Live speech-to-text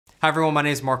Hi everyone, my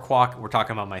name is Mark Kwok. We're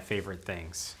talking about my favorite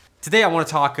things. Today I want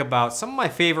to talk about some of my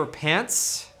favorite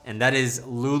pants, and that is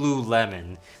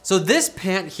Lululemon. So this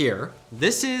pant here,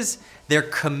 this is their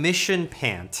Commission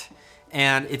Pant,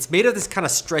 and it's made of this kind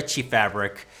of stretchy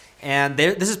fabric, and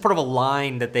this is part of a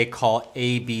line that they call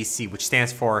ABC, which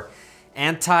stands for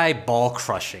anti-ball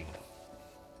crushing.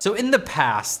 So in the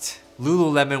past,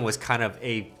 Lululemon was kind of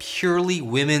a purely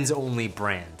women's only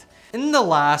brand. In the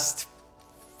last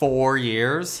 4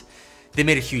 years, they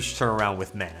made a huge turnaround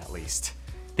with men, at least.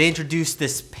 They introduced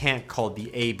this pant called the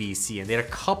ABC, and they had a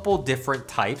couple different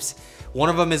types. One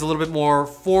of them is a little bit more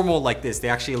formal like this. They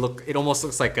actually look, it almost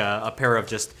looks like a pair of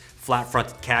just flat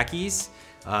fronted khakis,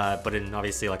 but in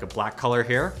obviously like a black color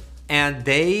here. And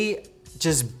they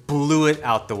just blew it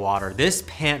out the water. This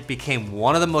pant became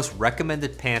one of the most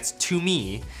recommended pants to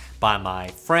me by my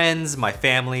friends, my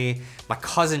family. My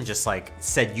cousin just like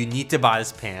said, you need to buy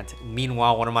this pant.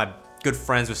 Meanwhile, one of my good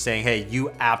friends was saying, hey,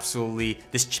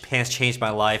 this pants changed my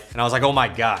life. And I was like, oh my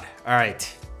God, all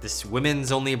right, this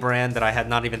women's only brand that I had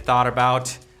not even thought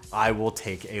about, I will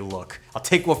take a look. I'll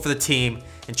take one for the team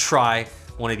and try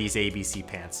one of these ABC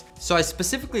pants. So I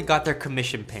specifically got their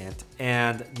Commission Pant,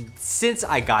 and since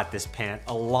I got this pant,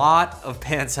 a lot of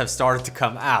pants have started to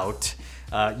come out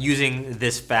using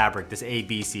this fabric, this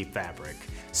ABC fabric.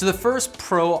 So the first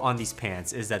pro on these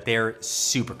pants is that they're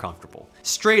super comfortable.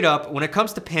 Straight up, when it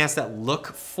comes to pants that look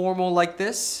formal like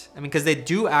this, I mean, because they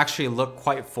do actually look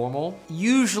quite formal,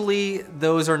 usually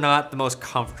those are not the most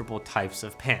comfortable types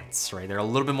of pants, right? They're a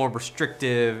little bit more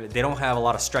restrictive. They don't have a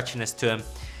lot of stretchiness to them.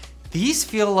 These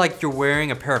feel like you're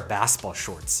wearing a pair of basketball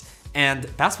shorts, and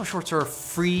basketball shorts are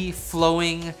free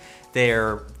flowing.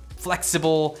 They're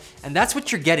flexible, and that's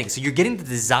what you're getting. So you're getting the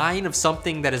design of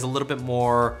something that is a little bit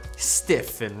more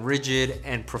stiff and rigid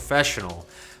and professional,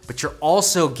 but you're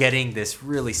also getting this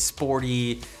really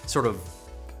sporty, sort of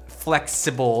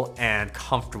flexible and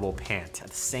comfortable pant at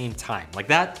the same time. Like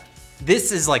that,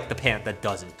 this is like the pant that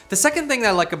does it. The second thing that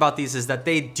I like about these is that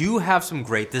they do have some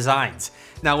great designs.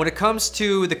 Now, when it comes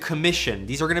to the Commission,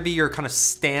 these are gonna be your kind of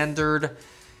standard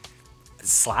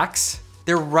slacks.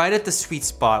 They're right at the sweet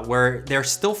spot where they're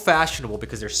still fashionable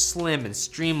because they're slim and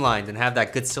streamlined and have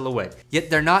that good silhouette. Yet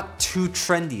they're not too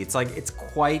trendy. It's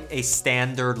quite a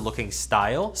standard looking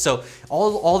style. So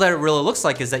all that it really looks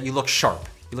like is that you look sharp.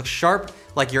 You look sharp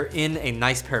like you're in a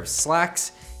nice pair of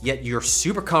slacks, yet you're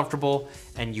super comfortable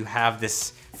and you have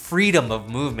this freedom of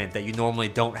movement that you normally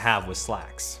don't have with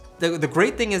slacks. The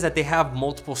great thing is that they have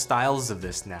multiple styles of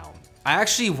this now. I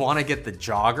actually want to get the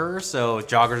jogger. So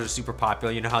joggers are super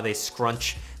popular. You know how they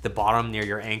scrunch the bottom near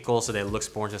your ankle so that it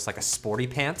looks more just like a sporty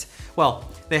pant? Well,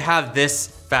 they have this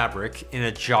fabric in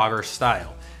a jogger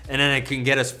style. And then it can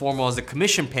get as formal as the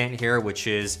Commission Pant here, which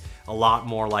is a lot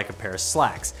more like a pair of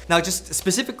slacks. Now, just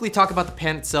specifically talk about the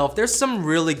pant itself, there's some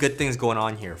really good things going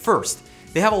on here. First,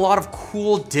 they have a lot of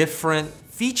cool different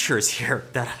features here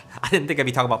that I didn't think I'd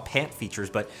be talking about pant features,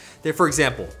 but there, for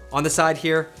example, on the side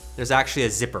here, there's actually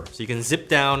a zipper. So you can zip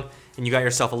down and you got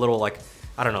yourself a little like,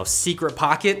 I don't know, secret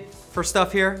pocket for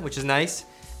stuff here, which is nice.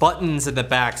 Buttons in the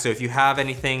back. So if you have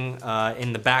anything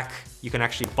in the back, you can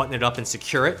actually button it up and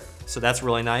secure it. So that's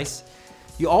really nice.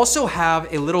 You also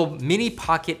have a little mini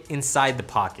pocket inside the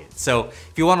pocket. So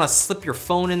if you wanna slip your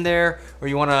phone in there, or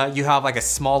you have like a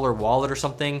smaller wallet or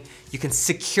something, you can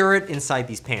secure it inside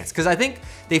these pants. Because I think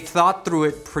they've thought through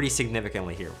it pretty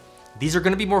significantly here. These are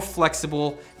gonna be more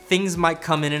flexible. Things might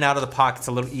come in and out of the pockets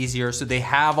a little easier, so they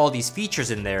have all these features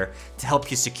in there to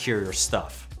help you secure your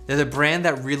stuff. They're the brand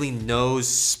that really knows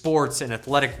sports and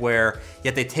athletic wear,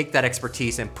 yet they take that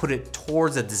expertise and put it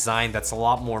towards a design that's a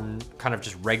lot more kind of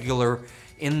just regular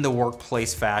in the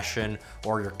workplace fashion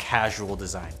or your casual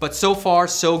design. But so far,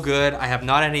 so good. I have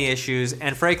not any issues.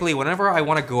 And frankly, whenever I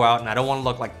wanna go out and I don't wanna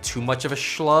look like too much of a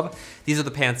schlub, these are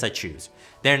the pants I choose.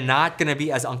 They're not gonna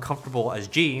be as uncomfortable as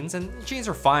jeans, and jeans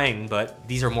are fine, but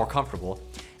these are more comfortable.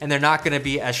 And they're not gonna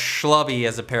be as schlubby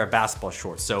as a pair of basketball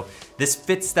shorts. So this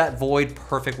fits that void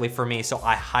perfectly for me, so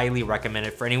I highly recommend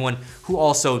it for anyone who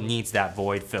also needs that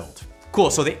void filled.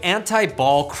 Cool, so the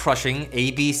anti-ball crushing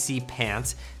ABC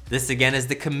pants. This again is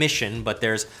the Commission, but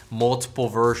there's multiple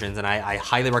versions, and I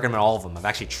highly recommend all of them. I've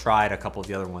actually tried a couple of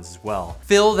the other ones as well.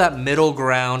 Fill that middle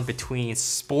ground between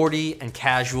sporty and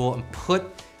casual and put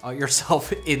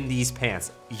yourself in these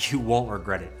pants. You won't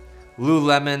regret it.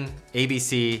 Lululemon,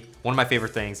 ABC, one of my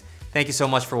favorite things. Thank you so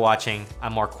much for watching.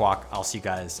 I'm Mark Kwok. I'll see you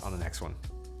guys on the next one.